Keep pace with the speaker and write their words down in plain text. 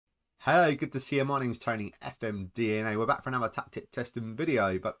Hello, good to see you. My name's Tony, FMDNA. We're back for another tactic testing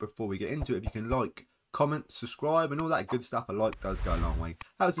video, but before we get into it, if you can like, comment, subscribe and all that good stuff, a like does go a long way.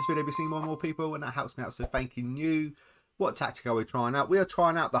 Helps this video be seen by more people and that helps me out, so thanking you. What tactic are we trying out? We are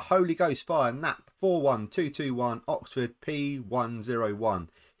trying out the Holy Ghost Fire Knap41221-OXFORD-P101.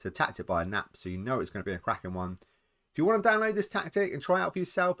 It's a tactic by Knap, so you know it's going to be a cracking one. If you want to download this tactic and try it out for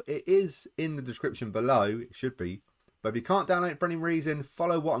yourself, it is in the description below. It should be. But if you can't download it for any reason,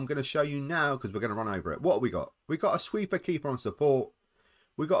 follow what I'm going to show you now because we're going to run over it. What have we got? We got a sweeper keeper on support.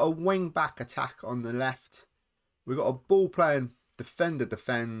 We got a wing back attack on the left. We got a ball playing defender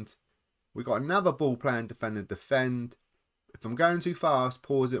defend. We got another ball playing defender defend. If I'm going too fast,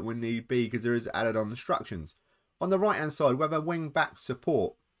 pause it when need be because there is added on instructions. On the right hand side, we have a wing back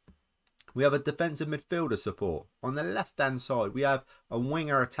support. We have a defensive midfielder support. On the left hand side, we have a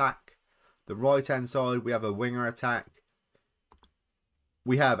winger attack. The right hand side, we have a winger attack.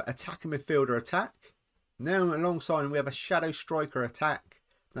 We have attacker midfielder attack. Now alongside we have a shadow striker attack.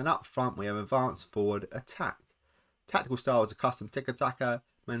 Then up front we have advanced forward attack. Tactical style is a custom tick attacker.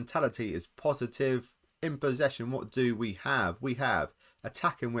 Mentality is positive. In possession, what do we have? We have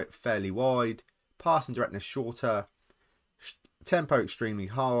attacking width fairly wide. Passing directness shorter. Tempo extremely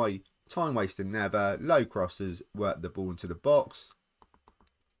high. Time wasting never. Low crosses, work the ball into the box.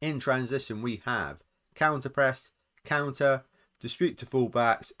 In transition, we have counter press, counter, dispute to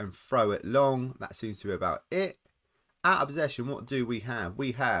fullbacks and throw it long. That seems to be about it. Out of possession, what do we have?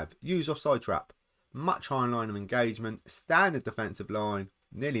 We have use offside trap, much higher line of engagement, standard defensive line,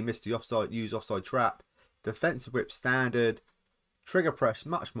 nearly missed the offside, use offside trap, defensive whip standard, trigger press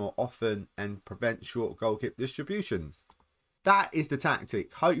much more often and prevent short goal kick distributions. That is the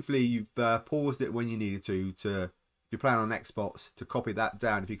tactic. Hopefully you've paused it when you needed to if you're playing on Xbox, to copy that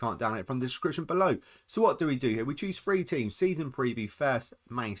down if you can't download it from the description below. So what do we do here? We choose 3 teams. Season preview, first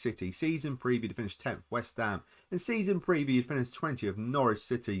Man City. Season preview to finish 10th, West Ham. And season preview to finish 20th, Norwich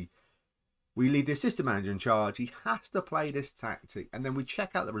City. We leave the assistant manager in charge. He has to play this tactic. And then we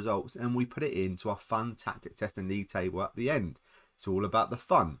check out the results and we put it into our fun tactic testing league table at the end. It's all about the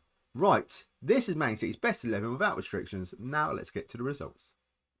fun. Right, this is Man City's best 11 without restrictions. Now let's get to the results.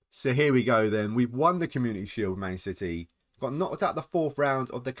 So here we go then. We've won the Community Shield, Man City. Got knocked out the 4th round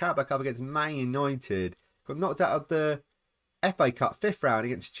of the Carabao Cup against Man United. Got knocked out of the FA Cup 5th round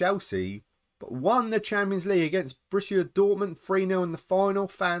against Chelsea. But won the Champions League against Borussia Dortmund 3-0 in the final.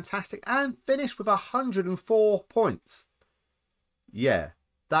 Fantastic. And finished with 104 points. Yeah,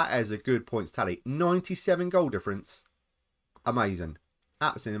 that is a good points tally. 97 goal difference. Amazing.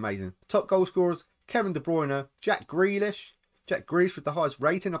 Absolutely amazing. Top goal scorers, Kevin De Bruyne, Jack Grealish. Jack Grealish with the highest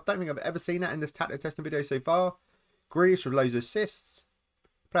rating. I don't think I've ever seen that in this tactic testing video so far. Grealish with loads of assists.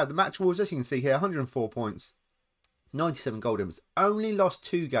 Player of the match awards, as you can see here, 104 points. 97 goal difference. Only lost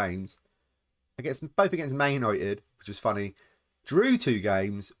 2 games. Both against Man United, which is funny. Drew 2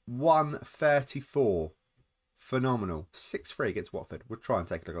 games, won 34. Phenomenal. 6-3 against Watford. We'll try and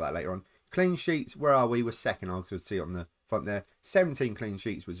take a look at that later on. Clean sheets, where are we? We're second. I could see it on the front there. 17 clean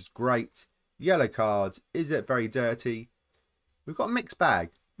sheets, which is great. Yellow cards. Is it very dirty? We've got a mixed bag.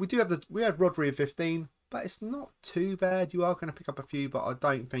 We had Rodri of 15, but it's not too bad. You are going to pick up a few, but I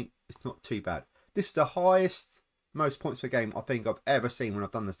don't think it's not too bad. This is the highest, most points per game I think I've ever seen when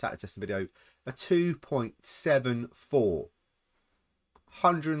I've done this tactic testing video. A 2.74.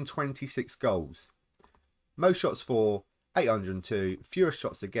 126 goals. Most shots for, 802. Fewest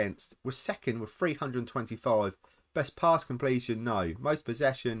shots against. We're second with 325. Best pass completion, no. Most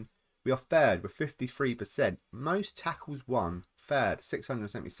possession, we are third with 53%. Most tackles won, third,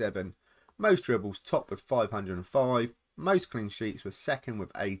 677. Most dribbles, top with 505. Most clean sheets were second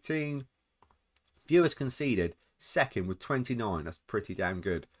with 18. Fewest conceded, second with 29. That's pretty damn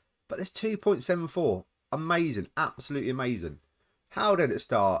good. But there's 2.74. Amazing, absolutely amazing. How did it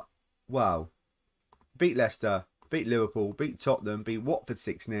start? Well, beat Leicester, beat Liverpool, beat Tottenham, beat Watford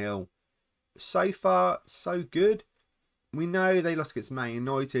 6-0. So far, so good. We know they lost against Man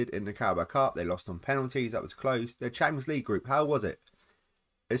United in the Carabao Cup. They lost on penalties. That was close. Their Champions League group, how was it?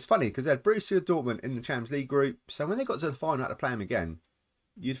 It's funny because they had Borussia Dortmund in the Champions League group. So when they got to the final to play them again,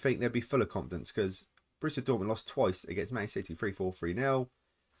 you'd think they'd be full of confidence because Borussia Dortmund lost twice against Man City, 3-4,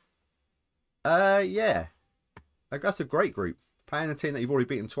 3-0. Yeah. That's a great group. Playing a team that you've already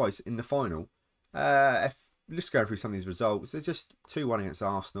beaten twice in the final. Let's go through some of these results. They're just 2-1 against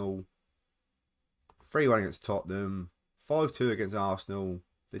Arsenal. 3-1 against Tottenham. 5-2 against Arsenal.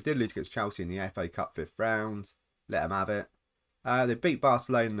 They did lose against Chelsea in the FA Cup 5th round. Let them have it. They beat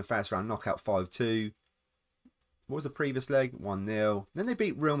Barcelona in the first round, knockout 5-2. What was the previous leg? 1-0. Then they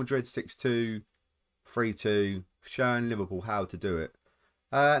beat Real Madrid 6-2, 3-2. Showing Liverpool how to do it.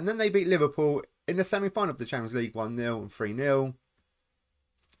 And then they beat Liverpool in the semi-final of the Champions League 1-0 and 3-0.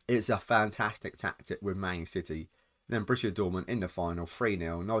 It's a fantastic tactic with Man City. And then Borussia Dortmund in the final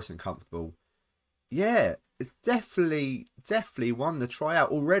 3-0, nice and comfortable. Yeah, it's definitely won the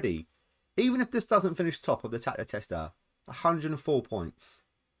tryout already. Even if this doesn't finish top of the tactic tester, 104 points.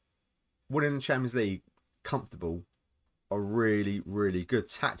 Winning the Champions League, comfortable. A really, really good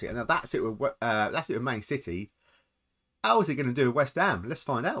tactic. And that's it with Man City. How is it going to do with West Ham? Let's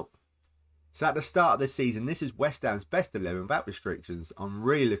find out. So at the start of this season, this is West Ham's best 11 without restrictions. I'm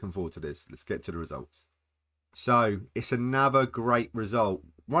really looking forward to this. Let's get to the results. So it's another great result.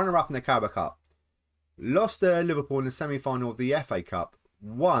 Runner-up in the Carabao Cup. Lost to Liverpool in the semi-final of the FA Cup.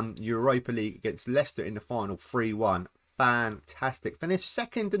 Won Europa League against Leicester in the final 3-1. Fantastic. Finished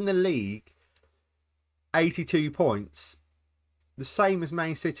second in the league. 82 points. The same as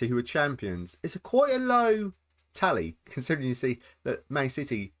Man City, who are champions. It's quite a low tally, considering you see that Man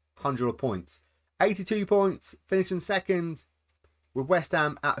City, 100 points. 82 points, finishing second. With West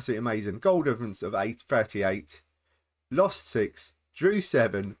Ham, absolutely amazing. Goal difference of 38. Lost 6, drew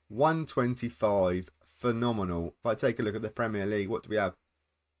 7, 125. Phenomenal. If I take a look at the Premier League, what do we have?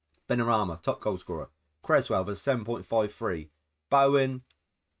 Benrahma, top goal scorer. Creswell with 7.53. Bowen,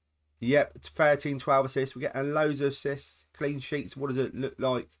 yep, 13, 12 assists. We're getting loads of assists. Clean sheets, what does it look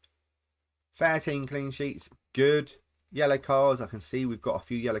like? 13 clean sheets, good. Yellow cards, I can see we've got a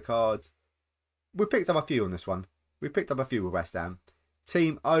few yellow cards. We picked up a few on this one. We picked up a few with West Ham.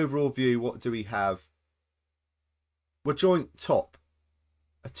 Team overall view, what do we have? We're joint top,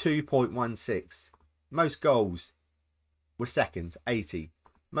 a 2.16. Most goals, we're second, 80.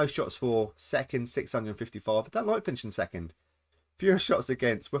 Most shots for, second, 655. I don't like finishing second. Fewer shots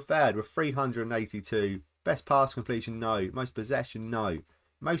against, we're third, we're 382. Best pass completion, no. Most possession, no.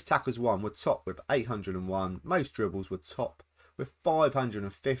 Most tackles won, we're top with 801. Most dribbles, we're top with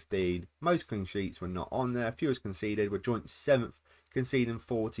 515. Most clean sheets, we're not on there. Fewest conceded, we're joint 7th, conceding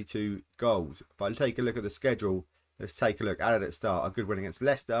 42 goals. If I take a look at the schedule, let's take a look. At it start, a good win against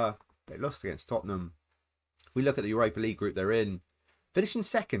Leicester. They lost against Tottenham. If we look at the Europa League group they're in, finishing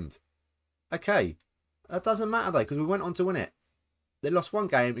second. Okay, that doesn't matter though, because we went on to win it. They lost one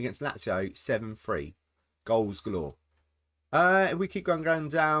game against Lazio, 7-3. Goals galore. If we keep going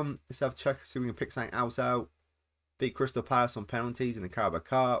down, let's have a check, see if we can pick something else out. Beat Crystal Palace on penalties in the Carabao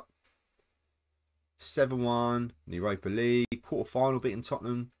Cup. 7-1 in the Europa League. Quarter-final beating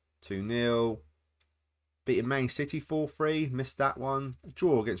Tottenham, 2-0. Beating Man City 4-3, missed that one.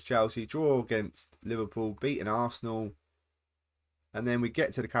 Draw against Chelsea, draw against Liverpool, beating Arsenal. And then we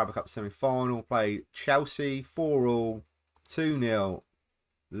get to the Carabao Cup semi-final, play Chelsea 4-all, 2-0.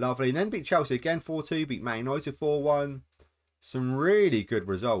 Lovely. And then beat Chelsea again 4-2, beat Man United 4-1. Some really good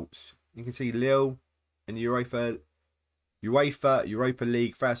results. You can see Lille in the Europa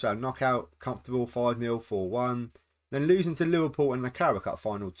League first round knockout, comfortable 5-0, 4-1. Then losing to Liverpool in the Carabao Cup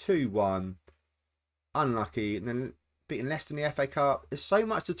final 2-1. Unlucky. And then beating Leicester in the FA Cup. There's so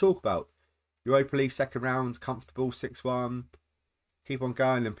much to talk about. Europa League second round, comfortable 6-1. Keep on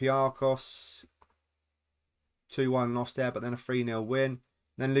going. Olympiacos 2-1 lost there, but then a 3-0 win.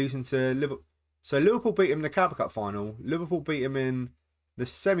 Then losing to Liverpool. So Liverpool beat him in the Carabao Cup final. Liverpool beat him in the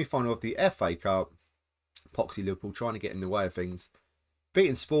semi-final of the FA Cup. Poxy Liverpool trying to get in the way of things.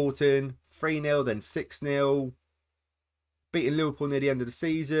 Beating Sporting 3-0, then 6-0. Beating Liverpool near the end of the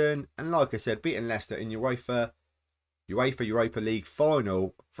season. And like I said, beating Leicester in Europa League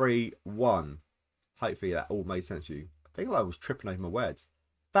final 3-1. Hopefully that all made sense to you. I think I was tripping over my words.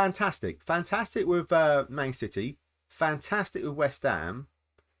 Fantastic. Fantastic with Man City. Fantastic with West Ham.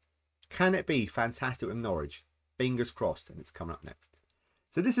 Can it be fantastic with Norwich? Fingers crossed, and it's coming up next.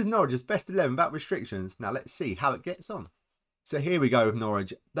 So this is Norwich's best 11 without restrictions. Now let's see how it gets on. So here we go with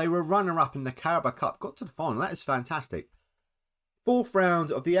Norwich. They were runner-up in the Carabao Cup. Got to the final. That is fantastic. 4th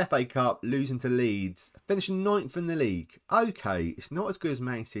round of the FA Cup, losing to Leeds. Finishing 9th in the league. Okay, it's not as good as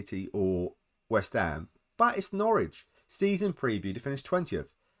Man City or West Ham, but it's Norwich. Season preview to finish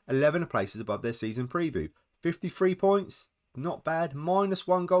 20th. 11 places above their season preview. 53 points. Not bad.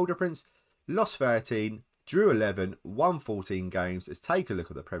 -1 goal difference. Lost 13. Drew 11. Won 14 games. Let's take a look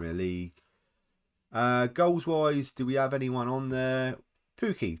at the Premier League. Goals wise, do we have anyone on there?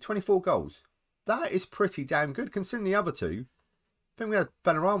 Pukki, 24 goals. That is pretty damn good considering the other two. I think we had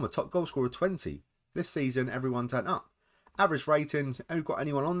Benrahma, top goal scorer, 20. This season, everyone turned up. Average rating, have we got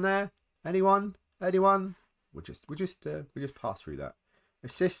anyone on there? Anyone? We'll just pass through that.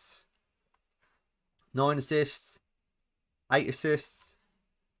 Assists, 9 assists, 8 assists.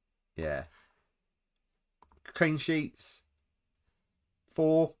 Yeah. Clean sheets,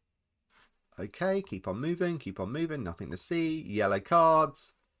 4. Okay, keep on moving, nothing to see. Yellow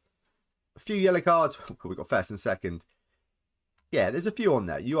cards. A few yellow cards. We've got first and second. Yeah, there's a few on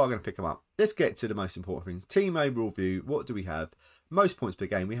there. You are going to pick them up. Let's get to the most important things. Team overall view. What do we have? Most points per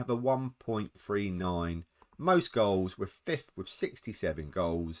game. We have a 1.39. Most goals. We're 5th with 67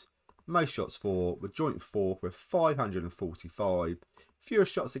 goals. Most shots for. We're joint 4th with 545.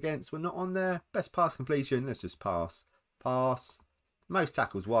 Fewest shots against. We're not on there. Best pass completion. Let's just pass. Pass. Most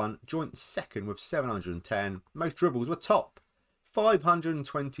tackles 1. Joint 2nd with 710. Most dribbles. We're top.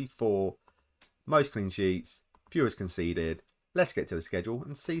 524. Most clean sheets. Fewest conceded. Let's get to the schedule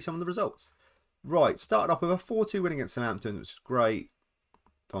and see some of the results. Right, started off with a 4-2 win against Southampton, which was great.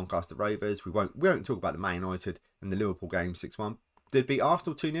 Doncaster Rovers. We won't talk about the Man United and the Liverpool game 6-1. Did beat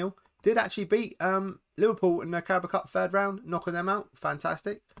Arsenal 2-0. Did actually beat Liverpool in the Carabao Cup third round, knocking them out.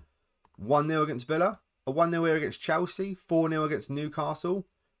 Fantastic. 1-0 against Villa. A 1-0 here against Chelsea. 4-0 against Newcastle.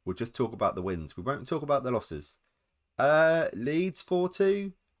 We'll just talk about the wins. We won't talk about the losses. Leeds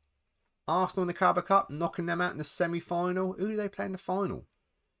 4-2. Arsenal in the Carabao Cup, knocking them out in the semi-final. Who do they play in the final?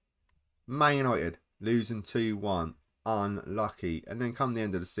 Man United, losing 2-1. Unlucky. And then come the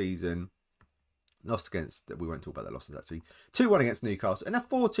end of the season, lost against, we won't talk about the losses actually, 2-1 against Newcastle. And a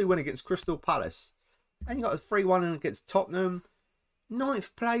 4-2 win against Crystal Palace. And you got a 3-1 against Tottenham.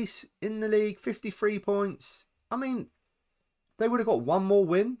 9th place in the league, 53 points. I mean, they would have got one more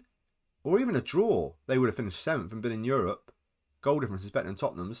win, or even a draw. They would have finished 7th and been in Europe. Goal difference is better than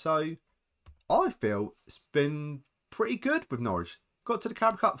Tottenham. So I feel it's been pretty good with Norwich. Got to the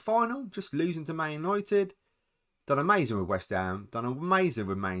Carabao Cup final, just losing to Man United. Done amazing with West Ham. Done amazing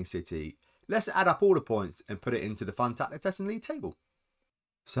with Man City. Let's add up all the points and put it into the Fun Tactic Testing League table.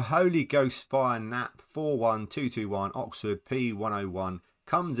 So HOLYGHOSTFIREKNAP41221-OXFORD-P101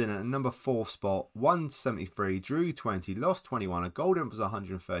 comes in at number 4 spot, 173, drew 20, lost 21, a goal difference of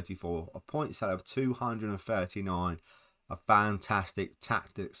 134, a point sale of 239. A fantastic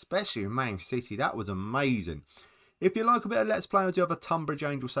tactic, especially in Man City. That was amazing. If you like a bit of Let's Play, I do have a Tunbridge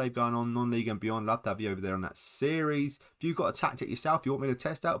Angel save going on, non-league and beyond. Love to have you over there on that series. If you've got a tactic yourself you want me to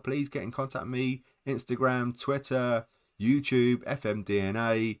test out, please get in contact with me. Instagram, Twitter, YouTube,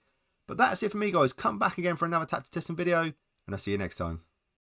 FMDNA. But that's it for me, guys. Come back again for another tactic testing video, and I'll see you next time.